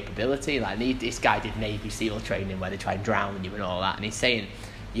 of the capability. Like this guy did Navy SEAL training where they try and drown you and all that, and he's saying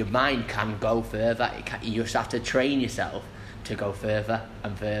your mind can go further. You just have to train yourself to go further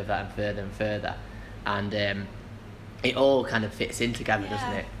and further and further and further, and it all kind of fits in together,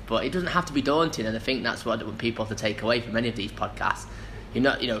 doesn't it? But it doesn't have to be daunting, and I think that's what people have to take away from any of these podcasts. You're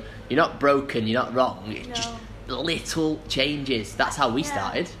not broken, you're not wrong. It's just little changes. That's how we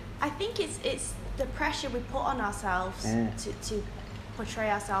started. I think it's the pressure we put on ourselves to portray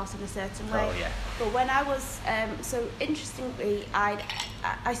ourselves in a certain way. Oh, yeah. But when I was so interestingly, I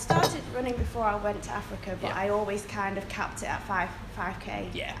started running before I went to Africa, but I always kind of capped it at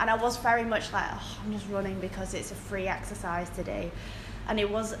 5k. Yeah. And I was very much like, I'm just running because it's a free exercise today. And it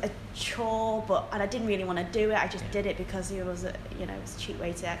was a chore, and I didn't really want to do it. I just did it because it was a cheap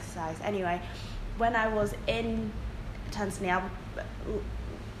way to exercise. Anyway, when I was in Tanzania,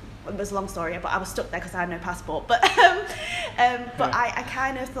 it was a long story, but I was stuck there because I had no passport. But I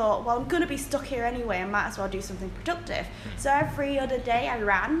kind of thought, well, I'm going to be stuck here anyway. I might as well do something productive. So every other day I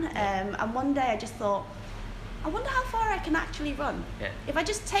ran, and one day I just thought, I wonder how far I can actually run. Yeah. If I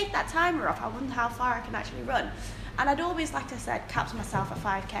just take that timer off, I wonder how far I can actually run. And I'd always, like I said, capped myself at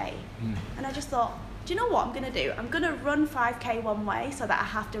 5k. And I just thought, do you know what I'm going to do? I'm going to run 5k one way so that I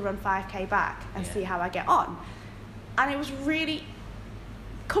have to run 5k back and see how I get on. And it was really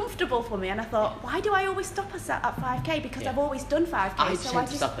comfortable for me, and I thought, why do I always stop at 5k? Because I've always done 5k. I tend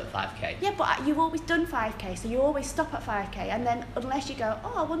to stop at 5k. Yeah, but you've always done 5k, so you always stop at 5k, and then unless you go,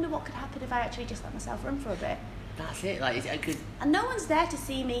 I wonder what could happen if I actually just let myself run for a bit. That's it. Like, and no one's there to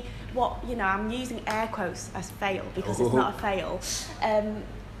see me. I'm using air quotes as fail, because it's not a fail.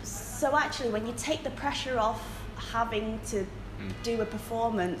 So actually, when you take the pressure off having to do a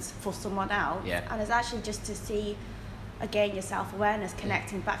performance for someone else, and it's actually just to see, again, your self-awareness,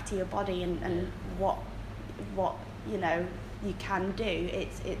 connecting back to your body and what you can do.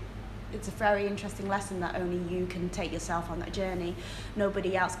 It's a very interesting lesson that only you can take yourself on that journey.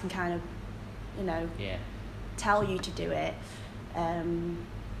 Nobody else can kind of tell you to do it.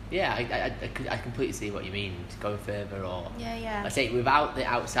 I completely see what you mean. To go further, or I say, without the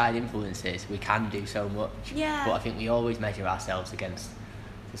outside influences, we can do so much. Yeah. But I think we always measure ourselves against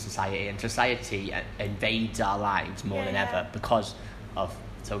the society, and society invades our lives more than ever because of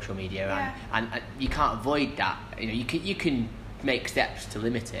social media, and you can't avoid that. You can make steps to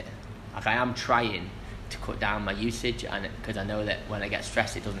limit it. Like, I am trying to cut down my usage, and because I know that when I get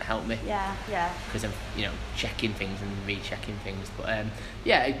stressed, it doesn't help me. Because I'm checking things and rechecking things. But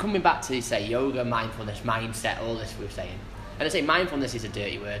coming back to, say, yoga, mindfulness, mindset, all this we're saying. And I say mindfulness is a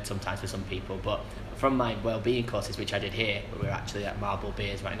dirty word sometimes for some people, but from my well-being courses, which I did here, we're actually at Marble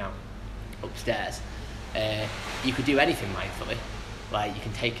Beers right now, upstairs, you could do anything mindfully. Like, you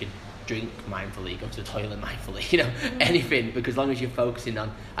can take a drink mindfully, go to the toilet mindfully, anything, because as long as you're focusing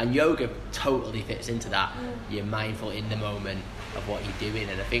on, and yoga totally fits into that, you're mindful in the moment of what you're doing.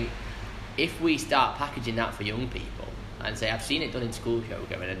 And I think if we start packaging that for young people, and say, I've seen it done in school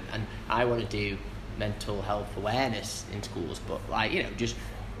yoga, and I want to do mental health awareness in schools, but just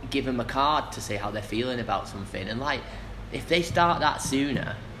give them a card to say how they're feeling about something, and if they start that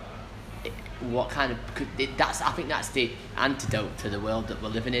sooner, I think that's the antidote to the world that we're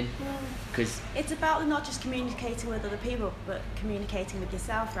living in, because it's about not just communicating with other people, but communicating with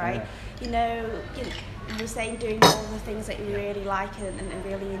yourself, right? You're saying doing all the things that you really like and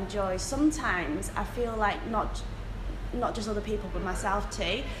really enjoy. Sometimes I feel like not just other people, but myself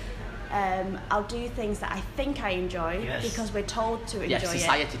too. I'll do things that I think I enjoy because we're told to enjoy it.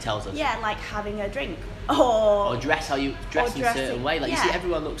 Society tells us. Yeah, like having a drink or dress in a certain way. You see,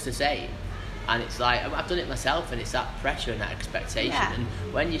 everyone looks the same, and it's like, I've done it myself, and it's that pressure and that expectation. And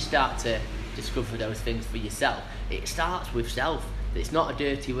when you start to discover those things for yourself, it starts with self. It's not a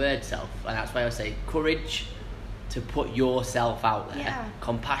dirty word, self, and that's why I say courage to put yourself out there,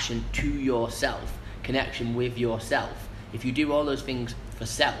 compassion to yourself, connection with yourself. If you do all those things for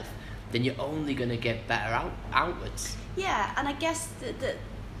self, then you're only going to get better outwards. Yeah, and I guess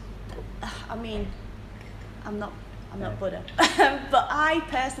I'm not Buddha, but I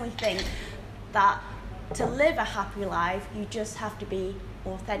personally think that to live a happy life, you just have to be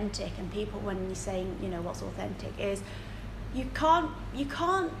authentic. And people, when you're saying, what's authentic, is you can't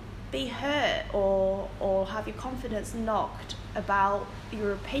be hurt or have your confidence knocked about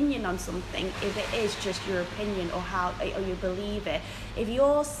your opinion on something if it is just your opinion or you believe it. If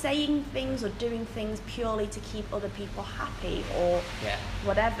you're saying things or doing things purely to keep other people happy or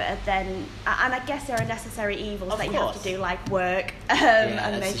whatever, then, and I guess there are necessary evils that you have to do, like work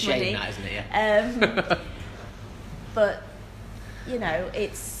and make it's a money. shame, that, isn't it? But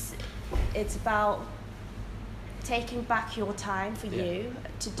it's about taking back your time for you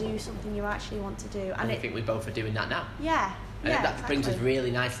to do something you actually want to do. And I think we both are doing that now. And that brings us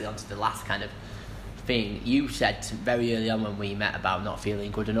really nicely onto the last kind of thing. You said very early on when we met about not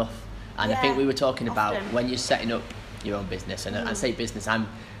feeling good enough. And I think we were talking about when you're setting up your own business. And I say business, I'm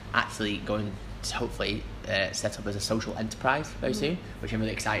actually going to hopefully set up as a social enterprise very soon, which I'm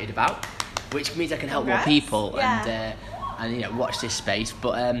really excited about, which means I can help more people and watch this space.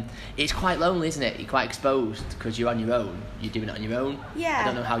 But it's quite lonely, isn't it? You're quite exposed because you're on your own. You're doing it on your own. I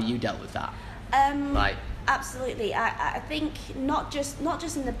don't know how you dealt with that. Absolutely. I think not just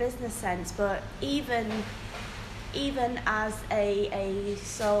in the business sense, but even as a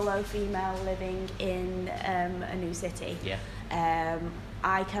solo female living in a new city,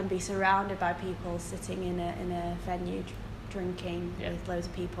 I can be surrounded by people sitting in a venue drinking with loads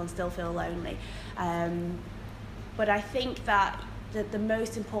of people and still feel lonely. But I think that the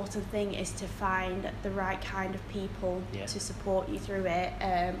most important thing is to find the right kind of people to support you through it,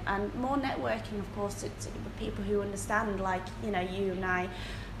 and more networking, of course, to people who understand, like you and I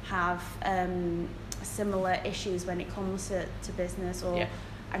have similar issues when it comes to business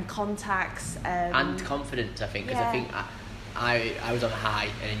and contacts and confidence, I think, because I think I was on a high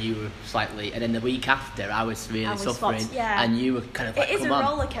and then you were slightly, and then the week after I was really suffering, and you were kind of like, it is a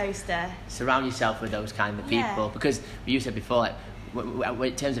roller coaster. Surround yourself with those kind of people, because you said before, like,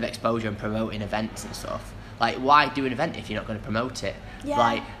 in terms of exposure and promoting events and stuff, like, why do an event if you're not going to promote it?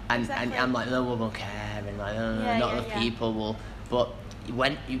 Yeah, and exactly. I'm like, no one will care, and like, not enough people will. But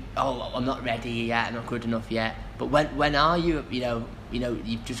when I'm not ready yet, I'm not good enough yet. But when are you?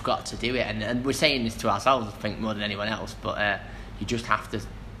 You've just got to do it, and we're saying this to ourselves, I think, more than anyone else. But you just have to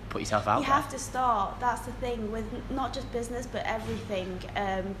put yourself out there. You have to start. That's the thing with not just business, but everything.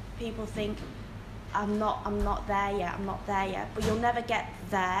 People think, I'm not there yet, but you'll never get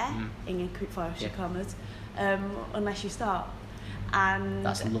there in commas unless you start. And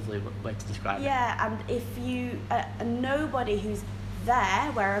that's a lovely way to describe it. Yeah, and if you nobody who's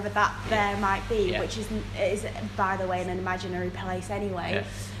there, wherever that there might be, which is by the way an imaginary place anyway,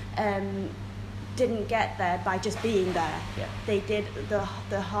 didn't get there by just being there. Yeah. They did the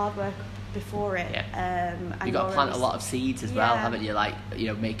hard work before it. And you've got to plant a lot of seeds as well, haven't you? Like,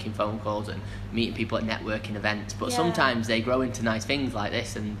 making phone calls and meeting people at networking events. But sometimes they grow into nice things like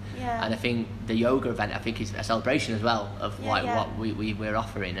this, and I think the yoga event, I think, is a celebration as well of what we're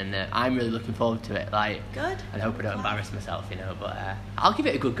offering, and I'm really looking forward to it. Like, good. And hope I don't embarrass myself, but I'll give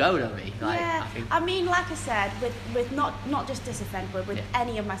it a good go, don't we? Like, I mean, like I said, with not just this event, but with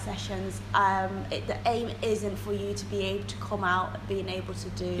any of my sessions, the aim isn't for you to be able to come out being able to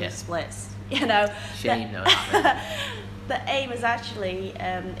do splits. Shame, no. The aim is actually,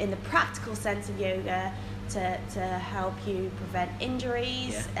 in the practical sense of yoga, to help you prevent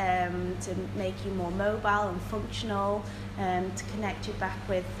injuries, to make you more mobile and functional, to connect you back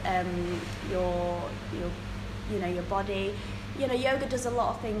with your body. Yoga does a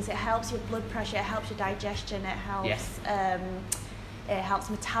lot of things. It helps your blood pressure, it helps your digestion, it helps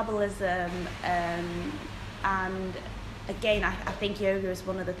metabolism, and again, I think yoga is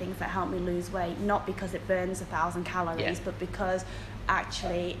one of the things that helped me lose weight, not because it burns 1,000 calories, but because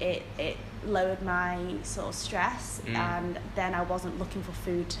actually it lowered my sort of stress, and then I wasn't looking for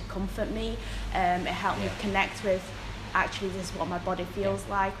food to comfort me. It helped me connect with, actually, this is what my body feels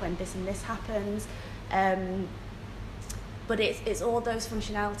like when this and this happens. But it's all those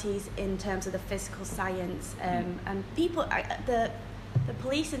functionalities in terms of the physical science, and people, the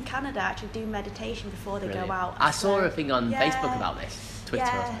police in Canada actually do meditation before they go out. I saw a thing on Facebook about this, Twitter.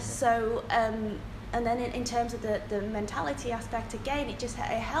 Yeah, so and then in terms of the mentality aspect, again, it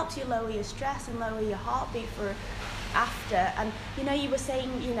helps you lower your stress and lower your heartbeat for after. And you were saying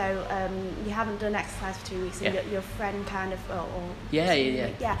you haven't done exercise for 2 weeks, and your friend kind of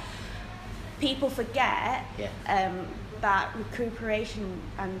people forget that recuperation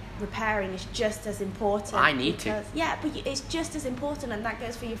and repairing is just as important. I need to. Yeah, but it's just as important, and that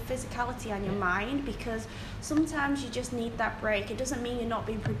goes for your physicality and your mind, because sometimes you just need that break. It doesn't mean you're not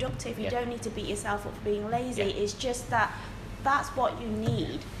being productive. You don't need to beat yourself up for being lazy. It's just that's what you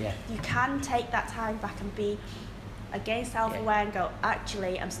need. You can take that time back and be, again, self-aware and go,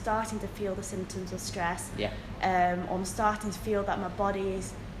 actually, I'm starting to feel the symptoms of stress. I'm starting to feel that my body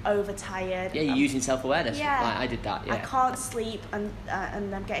is overtired. You're using self-awareness. Like I did that. I can't sleep, and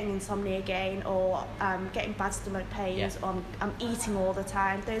I'm getting insomnia again, or I'm getting bad stomach pains, or I'm eating all the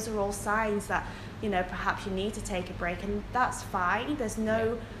time. Those are all signs that perhaps you need to take a break, and that's fine. There's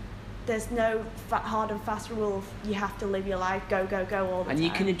no hard and fast rule of you have to live your life go all the time. And you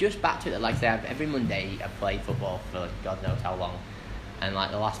can adjust back to it. Like, say, every Monday I play football for God knows how long, and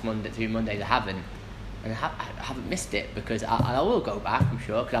like the last 2 Mondays I haven't. And I haven't missed it, because I will go back, I'm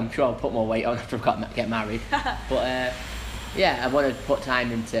sure, because I'm sure I'll put more weight on after I've get married. But I want to put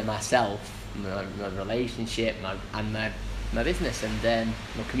time into myself, my relationship, my business, and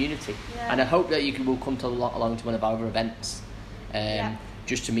my community. And I hope that you will come along to one of our other events,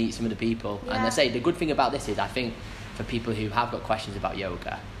 just to meet some of the people. And I say the good thing about this is, I think, for people who have got questions about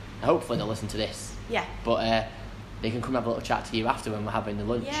yoga, hopefully they'll listen to this. But they can come have a little chat to you after when we're having the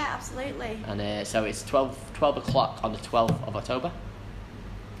lunch. Yeah, absolutely. And so it's 12 o'clock on the 12th of October.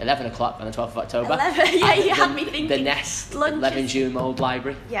 11 o'clock on the 12th of October. 11, you had me thinking. The Nest, Levenshulme Old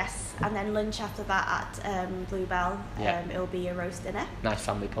Library. Yes, and then lunch after that at Bluebell. It'll be a roast dinner. Nice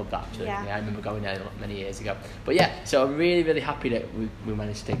family pub, that, actually. I remember going there many years ago. But so I'm really, really happy that we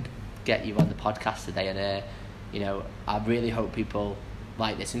managed to get you on the podcast today. And, I really hope people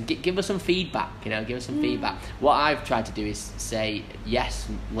like this, and give us some feedback. Give us some feedback. What I've tried to do is say yes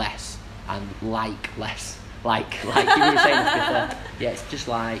less and like less, like you were saying this before. It's just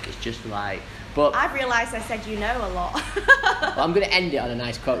like. But I've realised I said a lot. Well, I'm going to end it on a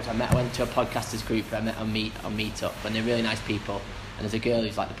nice quote. I went to a podcasters group I met on Meetup, and they're really nice people. And there's a girl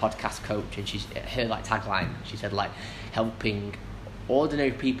who's like the podcast coach, and her like tagline, she said, like, helping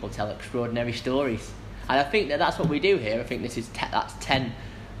ordinary people tell extraordinary stories. And I think that's what we do here. I think that's 10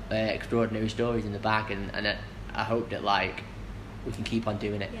 extraordinary stories in the bag, and I hope that, like, we can keep on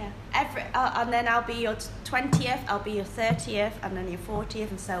doing it. Yeah. And then I'll be your 20th, I'll be your 30th, and then your 40th,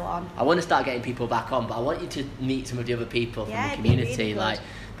 and so on. I want to start getting people back on, but I want you to meet some of the other people from the community, really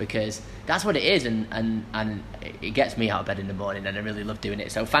because that's what it is, and it gets me out of bed in the morning, and I really love doing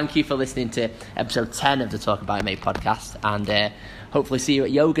it. So thank you for listening to episode 10 of the Talk About It Mate podcast, and hopefully see you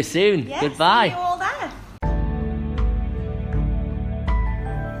at yoga soon. Yes, Goodbye. See you all there.